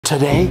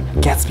Today,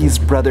 Gatsby's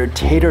brother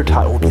Tater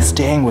Tot will be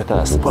staying with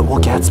us. What will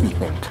Gatsby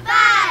think?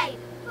 5,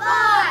 4,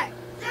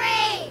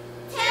 3,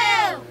 2,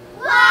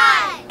 1.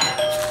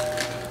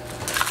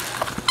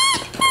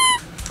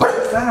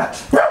 What's that?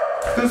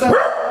 Who's at the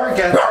door,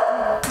 Gatsby?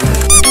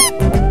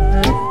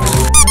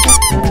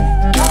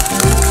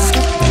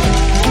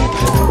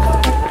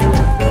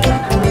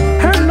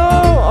 Hello!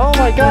 Oh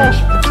my gosh!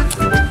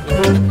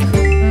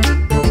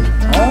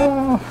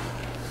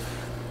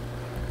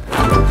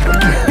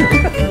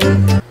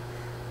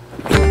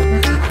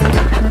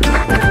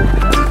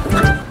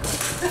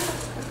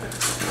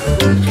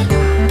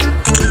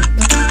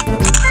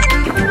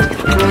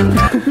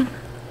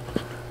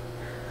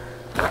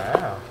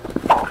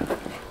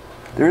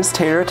 There's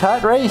Tater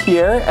Tot right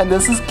here, and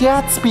this is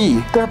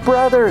Gatsby. They're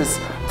brothers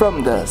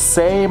from the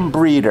same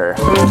breeder.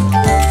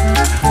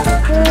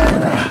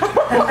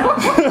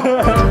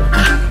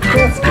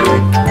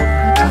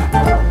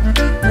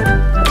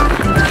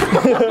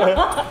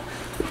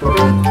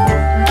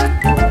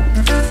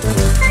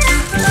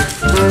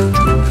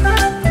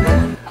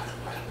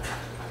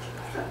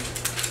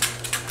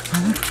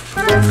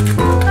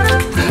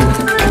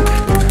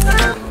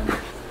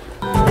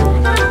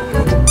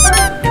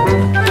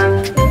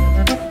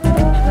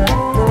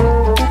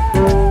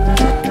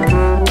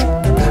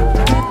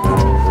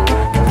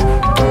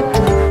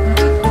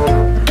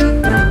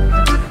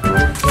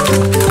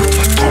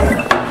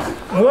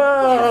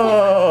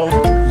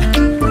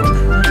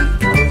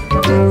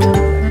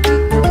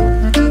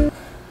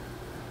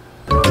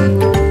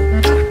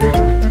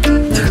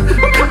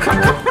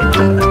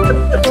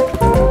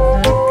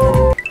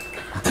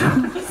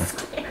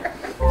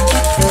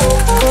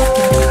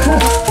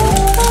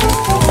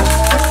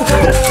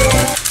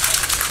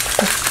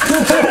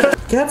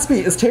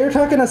 Gatsby, is Tater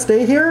Tot gonna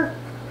stay here?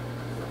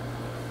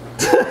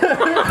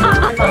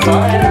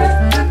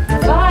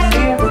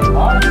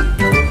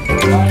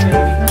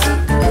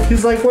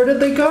 He's like, where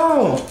did they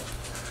go?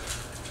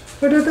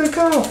 Where did they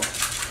go?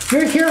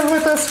 You're here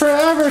with us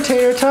forever,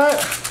 Tater Tot.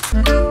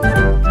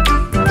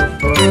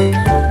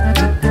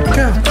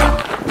 Go.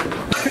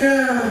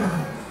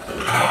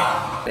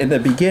 In the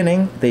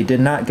beginning, they did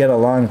not get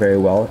along very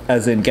well,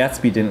 as in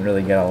Gatsby didn't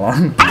really get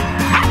along.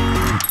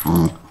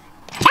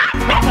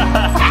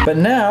 But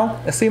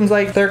now, it seems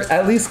like they're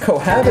at least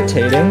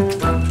cohabitating.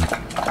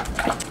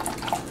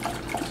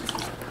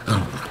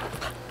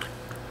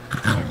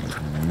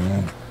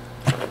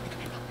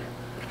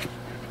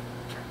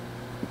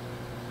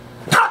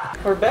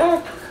 We're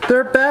back.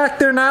 They're back,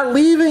 they're not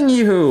leaving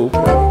you.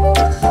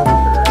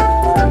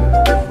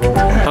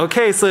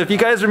 Okay, so if you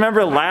guys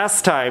remember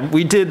last time,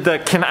 we did the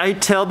can I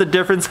tell the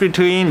difference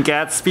between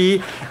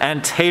Gatsby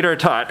and Tater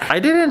Tot. I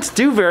didn't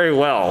do very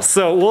well,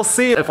 so we'll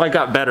see if I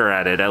got better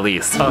at it at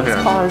least. Oh, here.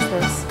 How is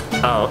this?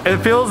 Oh, it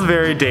feels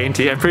very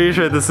dainty. I'm pretty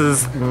sure this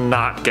is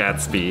not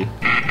Gatsby.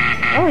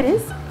 Oh, it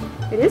is.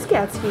 It is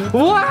Gatsby.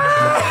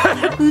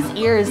 What? Whose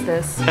ear is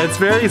this? It's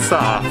very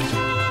soft.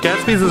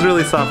 Gatsby's is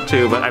really soft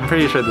too, but I'm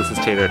pretty sure this is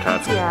Tater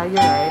Tot's. Yeah, you're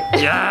right.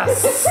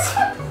 Yes!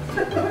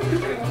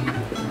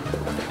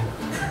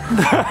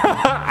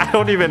 I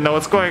don't even know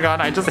what's going on.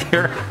 I just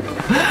hear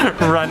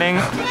running.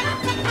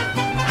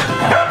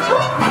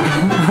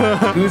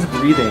 Whose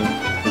breathing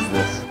is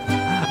this?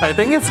 I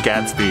think it's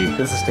Gatsby.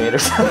 This is Tater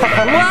Tot.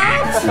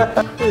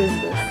 What? Who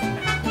is this?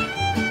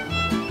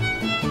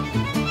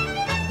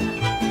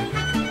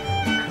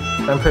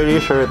 I'm pretty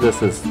sure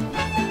this is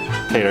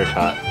Tater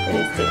Tot. It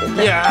is Tater Tot.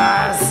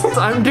 Yes!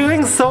 I'm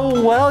doing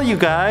so well, you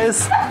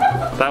guys.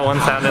 That one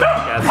sounded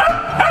like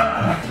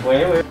Gatsby.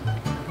 Wait.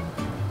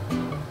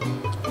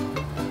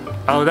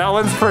 Oh, that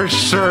one's for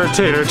sure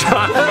Tater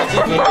Tot.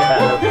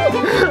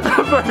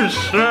 For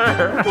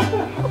sure.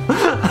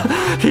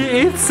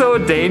 He eats so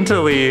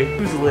daintily.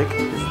 Whose lick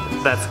is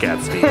this? That's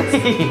Gatsby.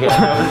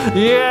 Yeah.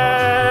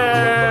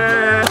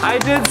 Yeah! I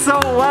did so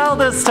well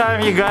this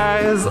time, you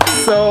guys.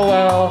 So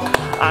well.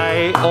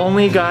 I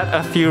only got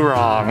a few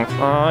wrong.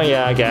 Oh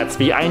yeah,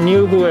 Gatsby. I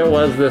knew who it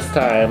was this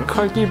time.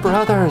 Corgi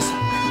brothers.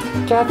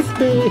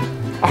 Gatsby.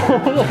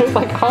 It's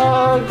like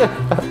hug.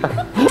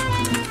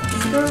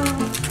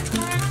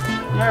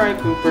 Alright,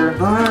 Cooper.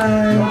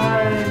 Bye.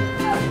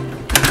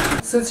 Bye.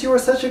 Since you were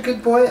such a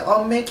good boy,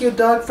 I'll make you a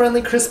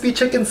dog-friendly crispy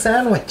chicken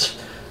sandwich.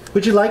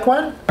 Would you like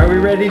one? Are we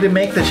ready to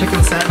make the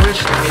chicken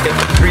sandwich? Let me get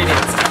the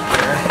ingredients out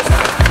here.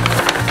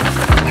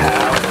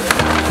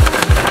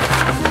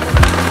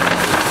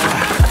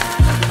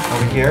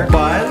 Over here,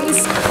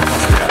 buns,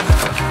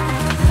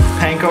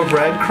 panko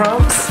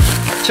breadcrumbs,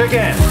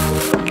 chicken.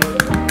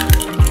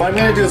 What I'm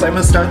gonna do is I'm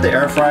gonna start the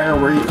air fryer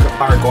where you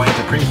are going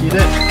to preheat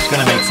it. It's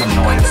gonna make some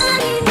noise.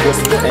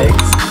 Whisk the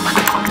eggs.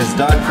 It's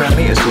dog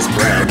friendly, it's just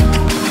bread.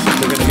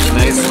 They're gonna be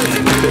nice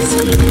and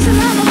crispy.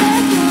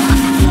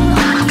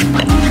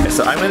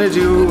 So I'm gonna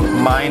do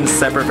mine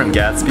separate from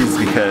Gatsby's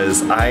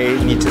because I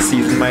need to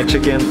season my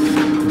chicken.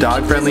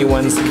 Dog friendly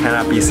ones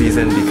cannot be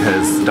seasoned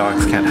because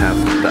dogs can't have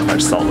that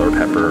much salt or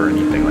pepper or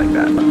anything like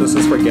that. This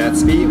is for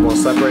Gatsby. We'll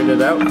separate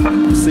it out.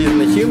 Season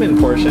the human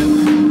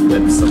portion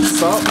with some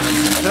salt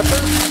and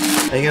pepper.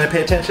 Are you gonna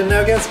pay attention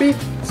now, Gatsby?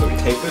 So we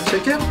take the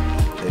chicken,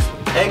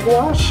 egg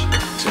wash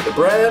to the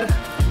bread,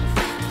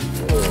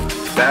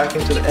 back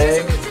into the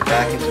egg,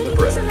 back into the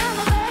bread.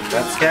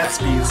 That's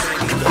Gatsby's.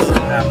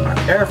 Have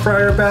an air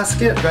fryer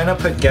basket. We're gonna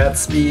put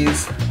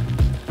Gatsby's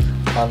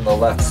on the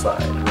left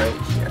side, right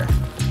here.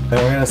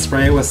 Then we're gonna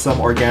spray with some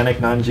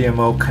organic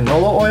non-GMO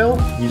canola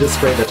oil. You just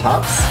spray the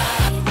tops.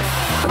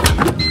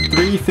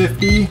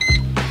 350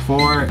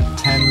 for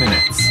 10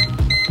 minutes.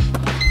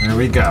 There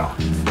we go.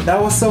 That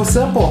was so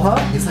simple, huh?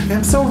 He's like,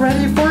 I'm so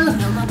ready for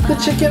the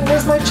chicken.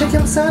 Where's my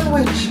chicken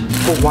sandwich?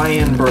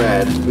 Hawaiian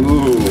bread.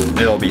 Ooh,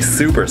 it'll be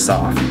super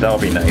soft. That'll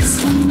be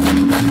nice.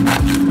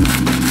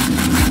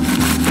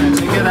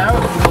 Take it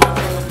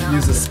out.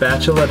 Use a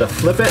spatula to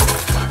flip it.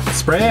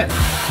 Spray it.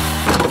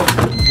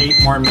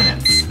 8 more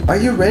minutes. Are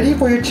you ready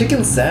for your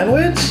chicken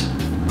sandwich?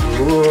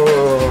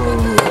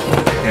 Ooh.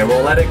 Okay,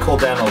 we'll let it cool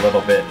down a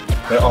little bit.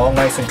 They're all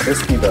nice and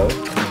crispy though.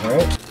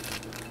 Alright.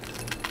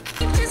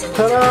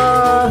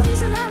 Ta-da!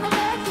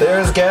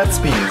 There's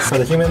Gatsby's. For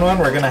the human one,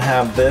 we're gonna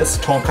have this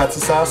tonkatsu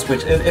sauce,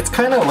 which it's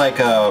kind of like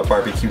a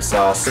barbecue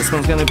sauce. This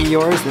one's gonna be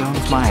yours, this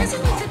one's mine.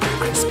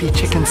 Crispy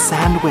chicken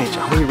sandwich.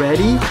 Are we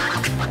ready?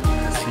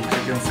 Crispy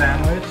chicken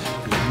sandwich.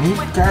 Meet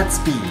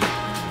Gatsby.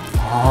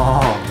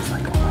 Oh, he's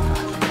like, oh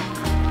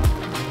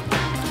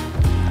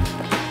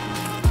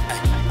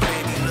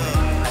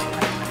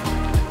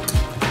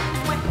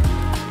my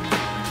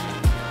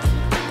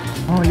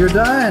gosh. Oh, you're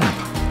done.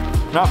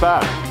 Not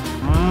bad.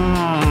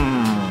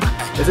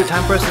 Is it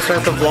time for us to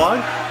start the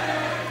vlog?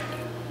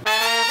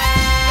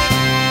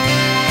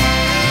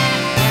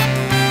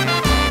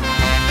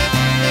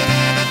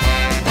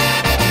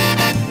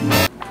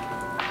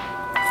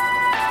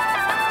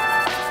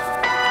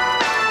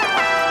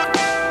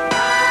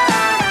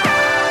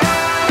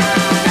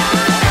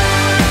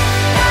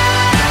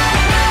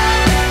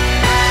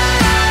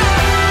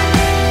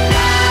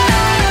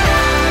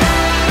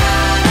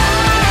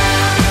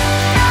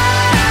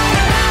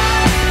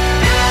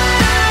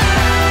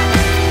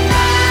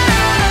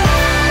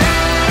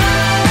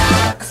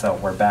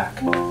 Back.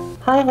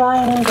 Hi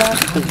Ryan and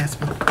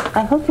Gatsby.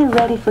 I hope you're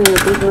ready for your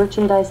big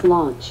merchandise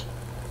launch.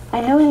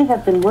 I know you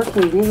have been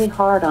working really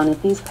hard on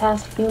it these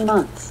past few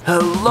months.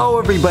 Hello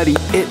everybody,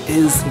 it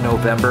is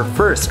November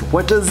 1st.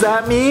 What does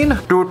that mean?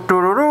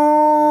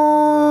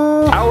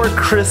 Our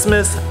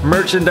Christmas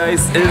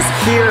merchandise is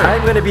here.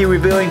 I'm going to be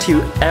revealing to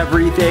you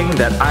everything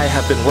that I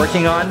have been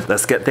working on.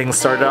 Let's get things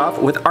started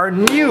off with our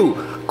new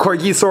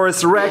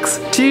Corgisaurus Rex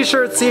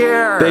t-shirts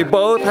here. They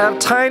both have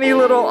tiny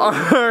little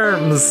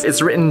arms.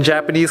 It's written in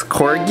Japanese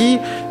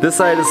Corgi. This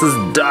side it says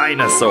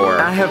dinosaur.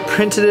 I have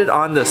printed it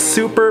on the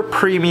super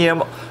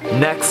premium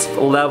next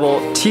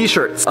level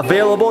t-shirts.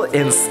 Available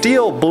in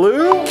steel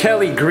blue,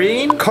 Kelly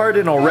green,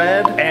 cardinal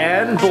red,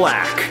 and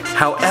black.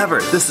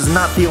 However, this is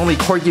not the only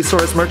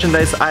Corgisaurus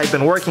merchandise I've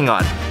been working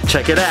on.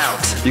 Check it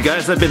out. You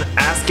guys have been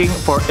asking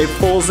for a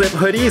full zip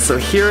hoodie, so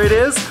here it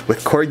is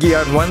with Corgi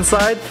on one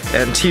side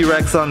and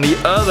T-Rex on the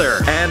other.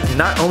 And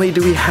not only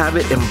do we have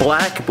it in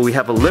black, but we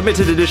have a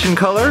limited edition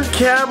color,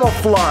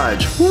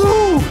 camouflage.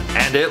 Woo!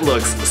 And it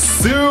looks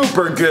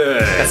super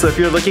good. And so if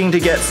you're looking to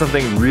get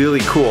something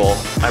really cool,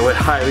 I would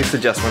highly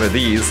suggest one of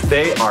these.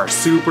 They are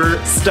super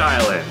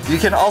styling. You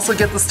can also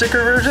get the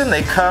sticker version.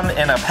 They come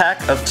in a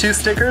pack of 2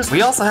 stickers.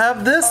 We also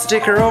have this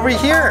sticker over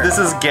here. This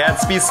is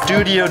Gatsby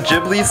Studio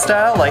Ghibli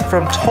style, like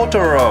from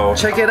Totoro.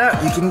 Check it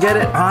out. You can get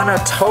it on a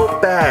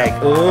tote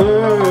bag.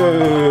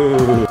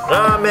 Ooh.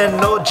 Ramen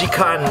no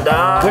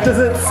jikanda. What does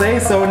it say,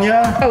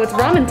 Sonia? Oh, it's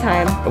ramen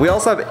time. We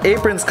also have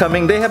aprons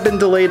coming. They have been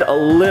delayed a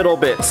little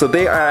bit, so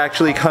they are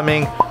actually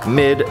coming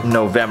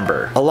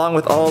mid-November. Along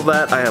with all of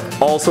that, I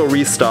have also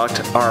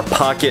restocked our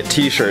pocket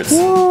t-shirts.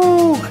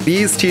 Woo!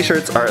 These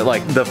t-shirts are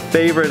like the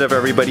favorite of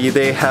everybody.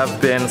 They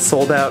have been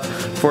sold out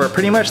for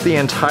pretty much the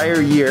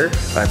entire year.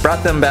 I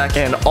brought them back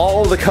in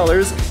all the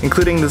colors,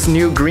 including this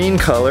new green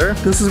color.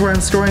 This is where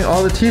I'm storing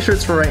all the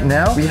t-shirts for right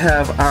now. We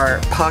have our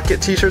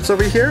pocket t-shirts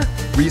over here,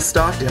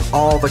 restocked in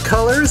all the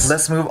colors.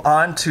 Let's move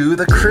on to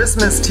the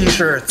Christmas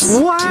t-shirts.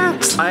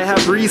 What? I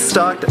have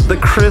restocked the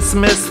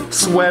Christmas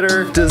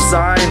sweater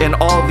design in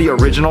all the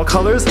original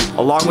colors,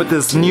 along with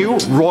this new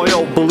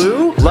royal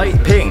blue,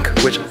 light pink,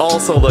 which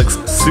also looks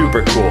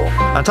super cool.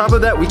 On top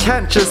of that, we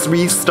can't just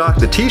restock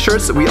the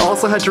t-shirts, we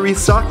also had to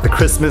restock the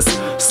Christmas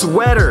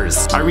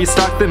sweaters. I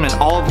restocked them in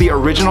all of the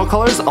original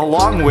colors,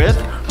 along with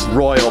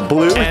royal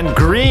blue and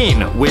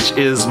green, which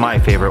is my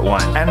favorite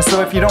one. And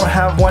so if you don't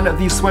have one of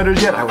these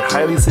sweaters yet, I would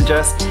highly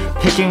suggest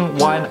picking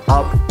one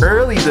up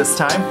early this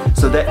time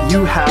so that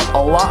you have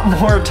a lot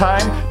more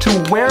time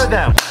to wear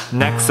them.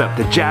 Next up,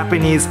 the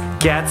Japanese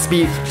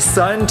Gatsby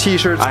Sun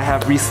t-shirts. I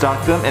have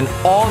restocked them in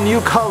all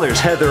new colors.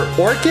 Heather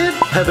Orchid,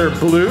 Heather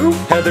Blue,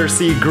 Heather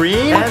Sea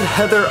Green, and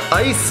Heather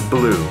Ice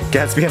Blue.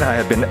 Gatsby and I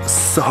have been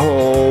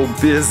so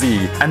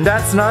busy. And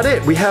that's not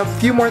it. We have a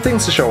few more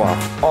things to show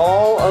off.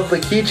 All of the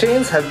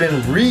keychains have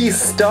been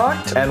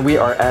restocked and we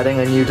are adding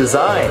a new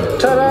design.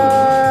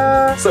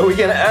 Ta-da! So we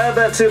can add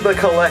that to the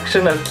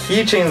collection of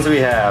keychains we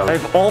have.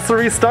 I've also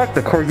restocked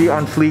the Corgi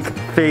on Fleek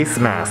face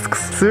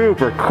masks.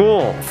 Super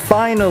cool.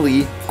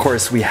 Finally, of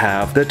course, we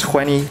have the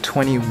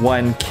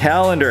 2021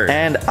 calendar.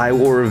 And I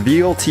will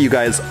reveal to you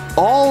guys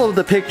all of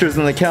the pictures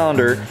in the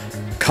calendar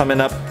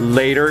coming up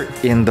later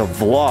in the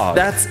vlog.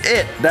 That's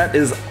it. That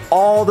is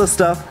all the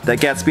stuff that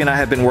Gatsby and I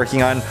have been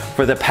working on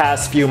for the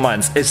past few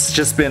months. It's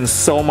just been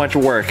so much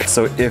work.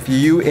 So if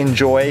you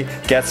enjoy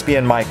Gatsby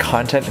and my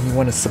content and you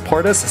want to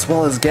support us as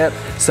well as get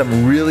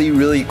some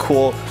really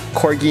cool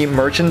Corgi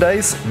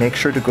merchandise, make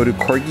sure to go to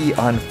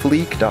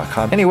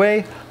corgionfleek.com.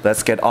 Anyway,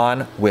 let's get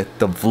on with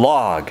the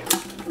vlog.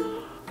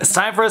 It's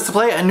time for us to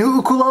play a new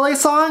ukulele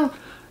song.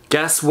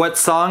 Guess what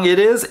song it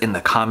is in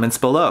the comments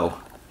below.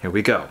 Here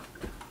we go.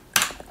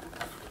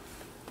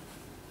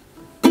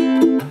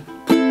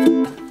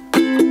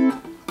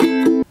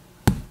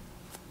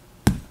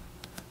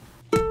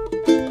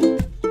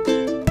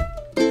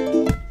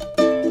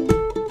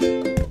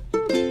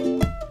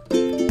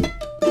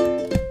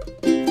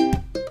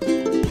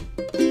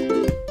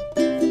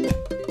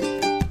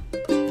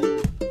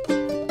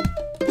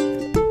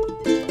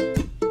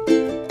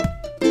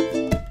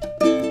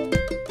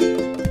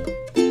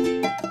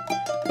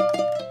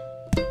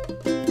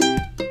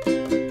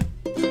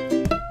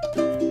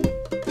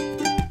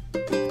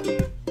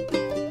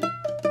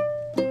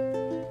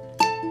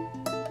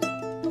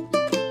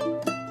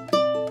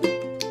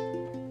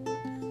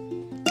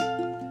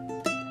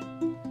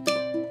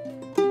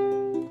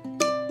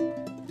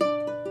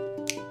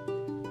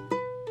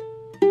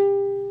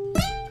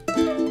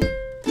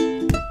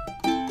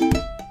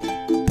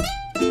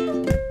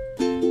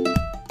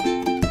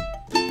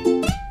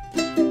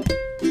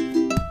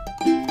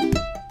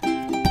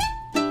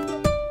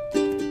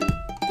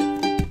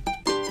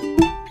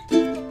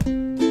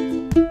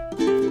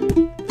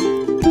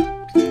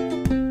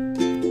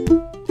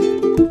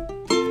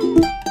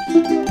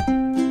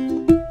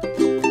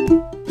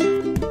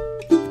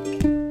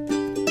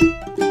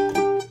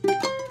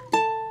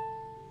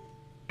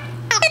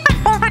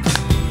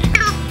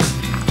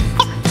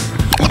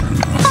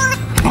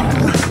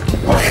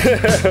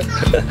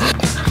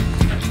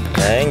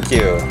 Thank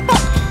you.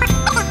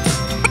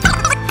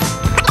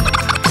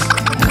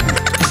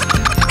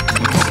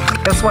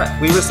 Guess what?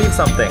 We received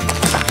something.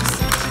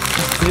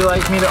 Would you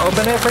like me to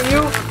open it for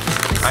you?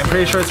 I'm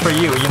pretty sure it's for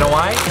you. You know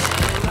why?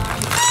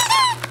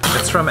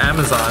 It's from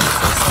Amazon,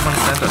 so someone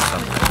sent us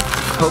something.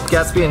 Hope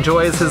Gatsby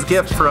enjoys his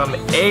gift from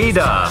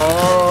Ada.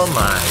 Oh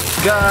my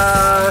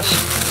gosh.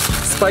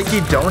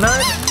 Spiky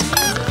donut?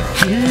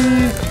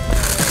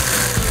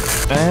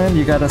 And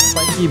you got a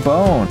spiky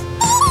bone.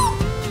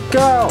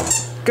 Go!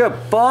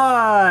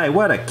 Goodbye!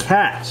 What a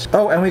catch!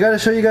 Oh, and we gotta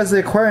show you guys the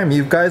aquarium.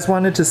 You guys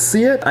wanted to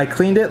see it? I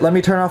cleaned it. Let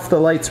me turn off the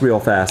lights real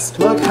fast.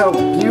 Look how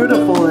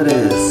beautiful it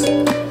is.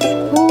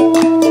 Ooh.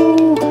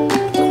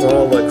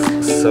 Coral looks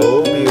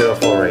so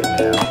beautiful right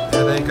now.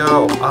 There they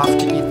go, off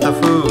to eat the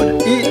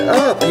food. Eat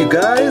up, you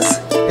guys!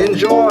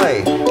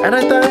 Enjoy! And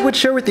I thought I would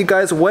share with you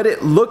guys what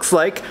it looks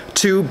like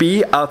to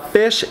be a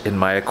fish in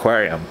my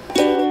aquarium.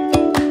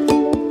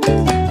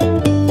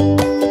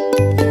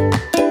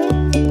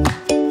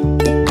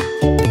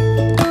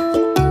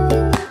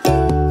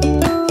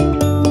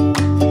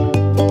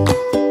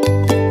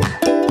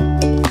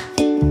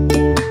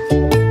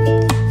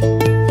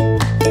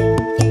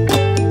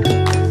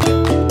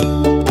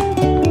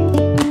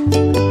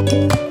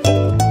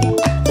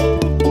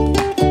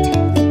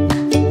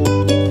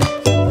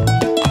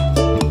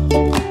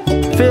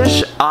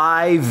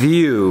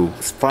 View.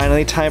 It's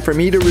finally time for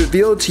me to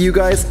reveal to you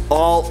guys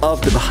all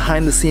of the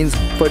behind the scenes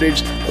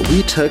footage that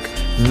we took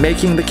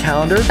making the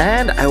calendar,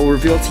 and I will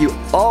reveal to you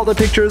all the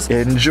pictures.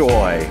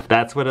 Enjoy.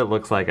 That's what it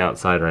looks like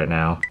outside right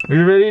now. Are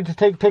you ready to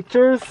take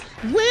pictures?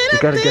 We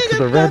gotta get to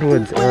the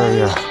redwoods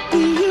area.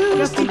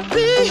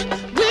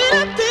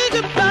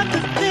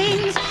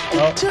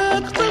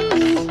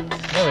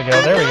 There we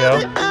go, there we go.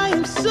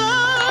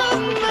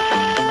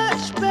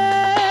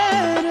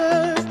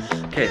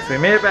 Okay, so we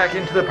made it back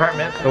into the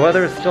apartment. The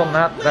weather is still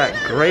not that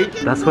great.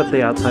 That's what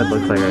the outside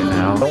looks like right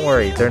now. Don't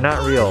worry, they're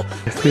not real.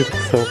 This is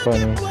so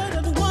funny.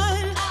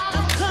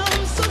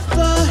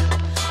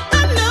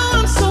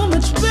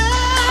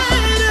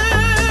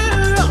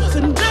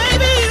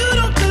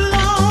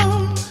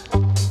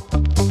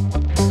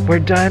 We're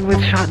done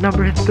with shot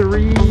number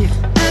 3.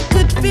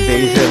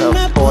 Invasion of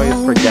toys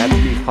for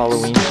Gatsby's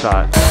Halloween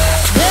shot.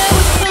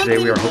 Today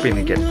we are hoping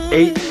to get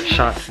 8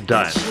 shots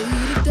done.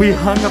 We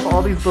hung up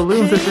all these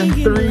balloons. It's in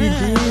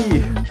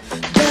 3D.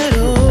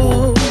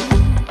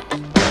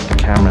 The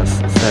camera's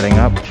setting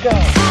up.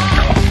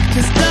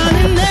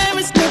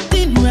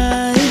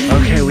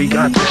 Okay, we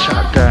got the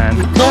shot done.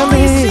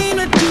 Mommy!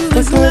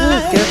 Look what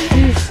it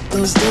is,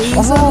 Gatsby.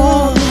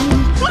 Oh!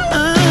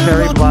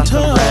 Cherry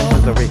Blossom Ranch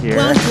is over here.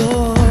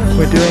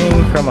 We're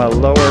doing from a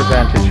lower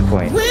vantage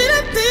point.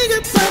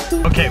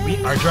 Okay,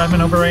 we are driving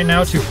over right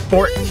now to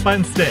Fort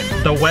Funston.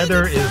 The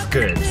weather is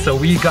good, so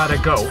we gotta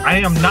go. I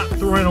am not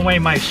throwing away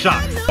my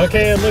shots.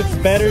 Okay, it looks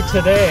better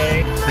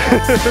today.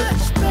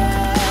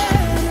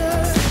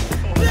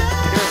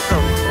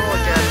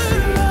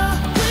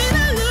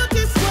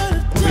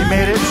 We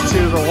made it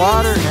to the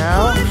water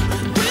now.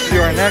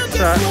 To our next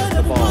shot,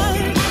 the ball.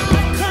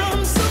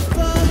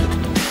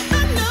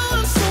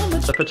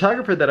 The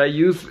photographer that I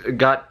used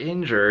got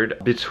injured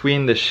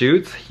between the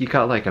shoots. He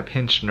got like a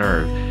pinched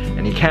nerve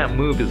and he can't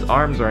move his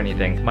arms or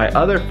anything. My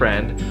other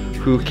friend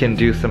who can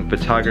do some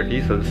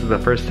photography, so this is the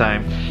first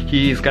time,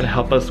 he's gonna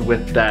help us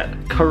with that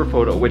cover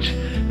photo, which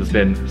has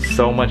been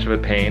so much of a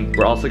pain.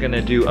 We're also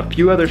gonna do a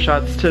few other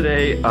shots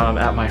today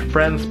at my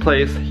friend's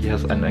place. He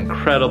has an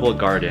incredible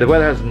garden. The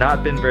weather has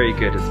not been very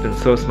good. It's been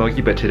so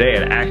smoky, but today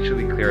it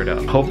actually cleared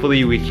up.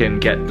 Hopefully we can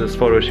get this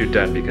photo shoot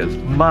done because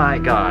my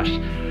gosh,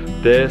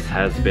 this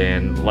has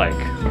been like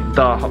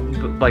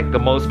the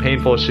most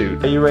painful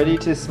shoot. Are you ready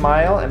to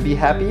smile and be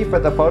happy for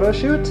the photo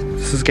shoot?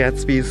 This is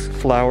Gatsby's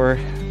flower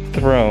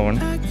throne.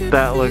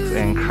 That looks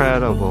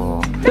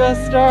incredible. The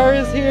star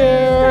is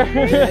here!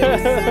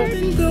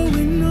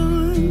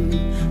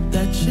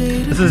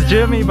 This is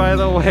Jimmy, by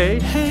the way.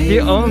 He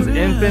owns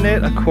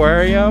Infinite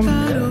Aquarium.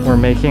 We're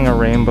making a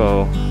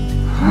rainbow.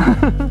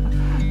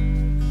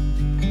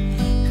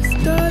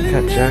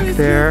 Got Jack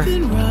there.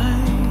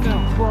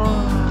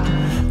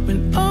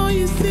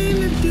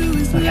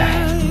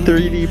 Okay.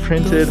 3D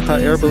printed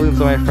hot air balloons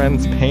that my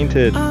friends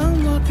painted.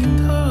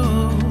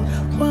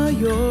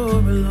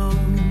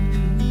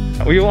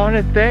 We want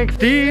to thank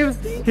Steve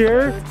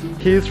here.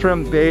 He's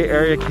from Bay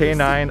Area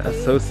Canine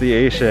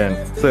Association.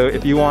 So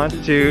if you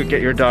want to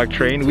get your dog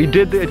trained, we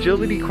did the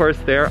agility course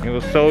there. He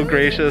was so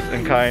gracious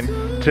and kind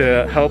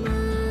to help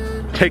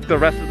take the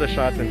rest of the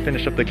shots and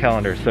finish up the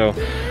calendar. So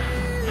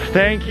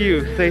thank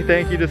you. Say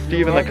thank you to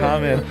Steve in the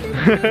comments.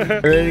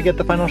 Ready to get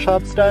the final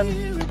shots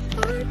done?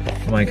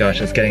 Oh my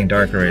gosh, it's getting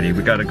dark already.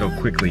 We gotta go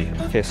quickly.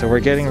 Okay, so we're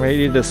getting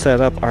ready to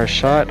set up our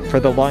shot for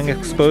the long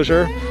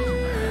exposure.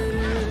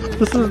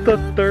 This is the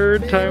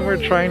third time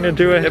we're trying to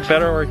do it. It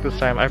better work this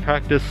time. I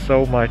practiced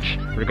so much.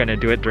 We're gonna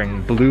do it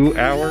during blue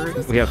hour.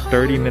 We have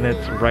 30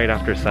 minutes right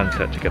after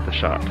sunset to get the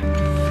shot.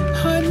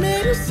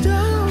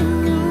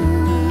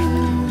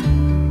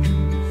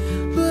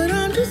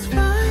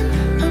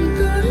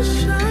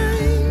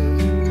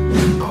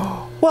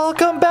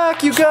 Welcome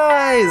back, you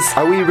guys!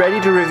 Are we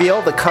ready to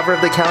reveal the cover of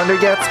the calendar,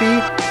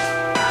 Gatsby?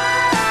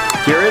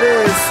 Here it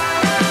is!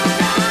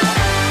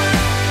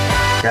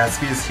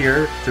 Gatsby is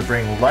here to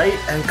bring light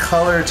and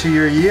color to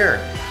your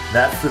year.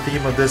 That's the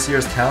theme of this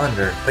year's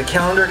calendar. The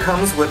calendar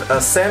comes with a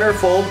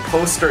centerfold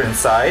poster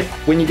inside.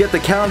 When you get the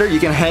calendar, you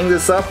can hang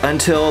this up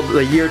until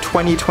the year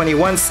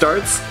 2021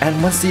 starts.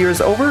 And once the year is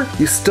over,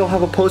 you still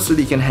have a poster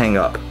that you can hang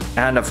up.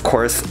 And of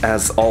course,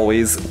 as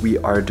always, we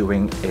are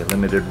doing a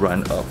limited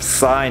run of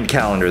signed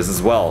calendars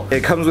as well.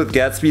 It comes with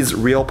Gatsby's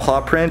real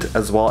paw print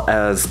as well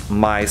as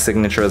my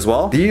signature as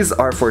well. These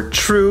are for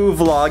true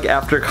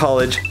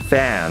VlogAfterCollege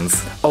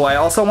fans. Oh, I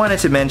also wanted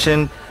to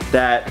mention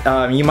that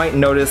you might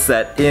notice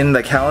that in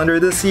the calendar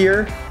this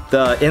year,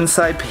 the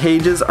inside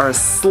pages are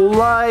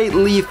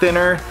slightly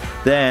thinner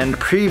than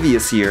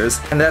previous years,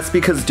 and that's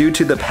because due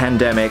to the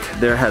pandemic,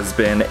 there has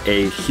been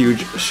a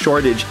huge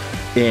shortage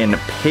in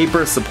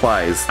paper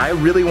supplies. I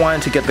really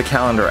wanted to get the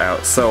calendar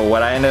out, so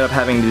what I ended up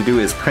having to do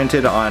is print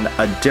it on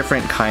a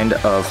different kind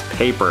of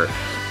paper.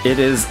 It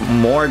is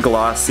more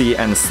glossy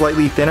and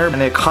slightly thinner,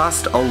 and it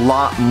cost a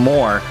lot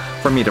more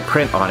for me to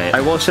print on it.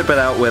 I will ship it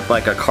out with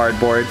like a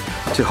cardboard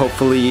to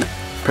hopefully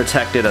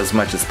protect it as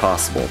much as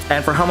possible.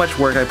 And for how much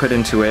work I put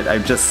into it,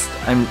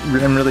 I'm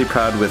really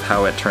proud with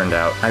how it turned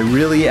out. I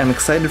really am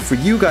excited for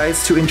you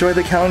guys to enjoy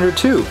the calendar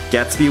too.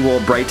 Gatsby will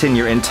brighten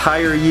your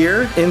entire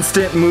year.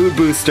 Instant mood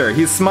booster.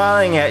 He's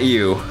smiling at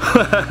you.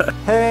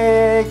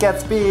 Hey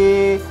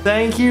Gatsby!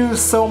 Thank you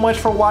so much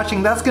for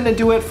watching. That's gonna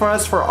do it for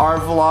us for our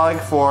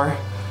vlog for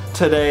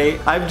today.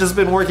 I've just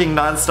been working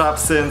non-stop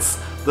since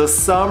the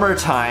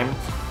summertime,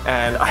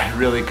 and I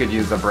really could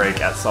use a break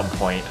at some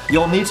point.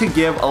 You'll need to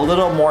give a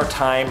little more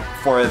time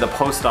for the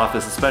post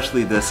office,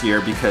 especially this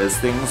year, because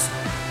things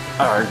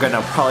are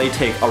gonna probably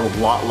take a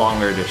lot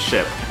longer to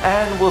ship.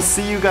 And we'll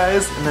see you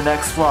guys in the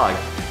next vlog.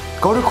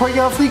 Go to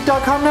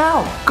CorgiOnFleek.com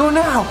now! Go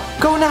now!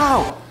 Go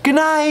now! Good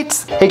night!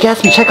 Hey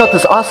Gatsby, check out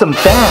this awesome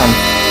fan!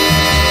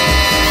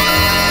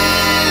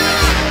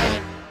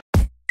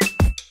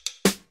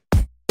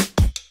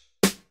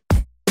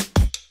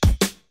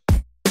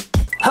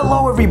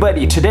 Hello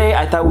everybody! Today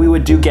I thought we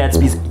would do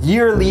Gatsby's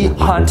yearly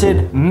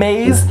haunted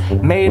maze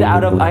made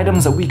out of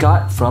items that we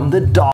got from the doll.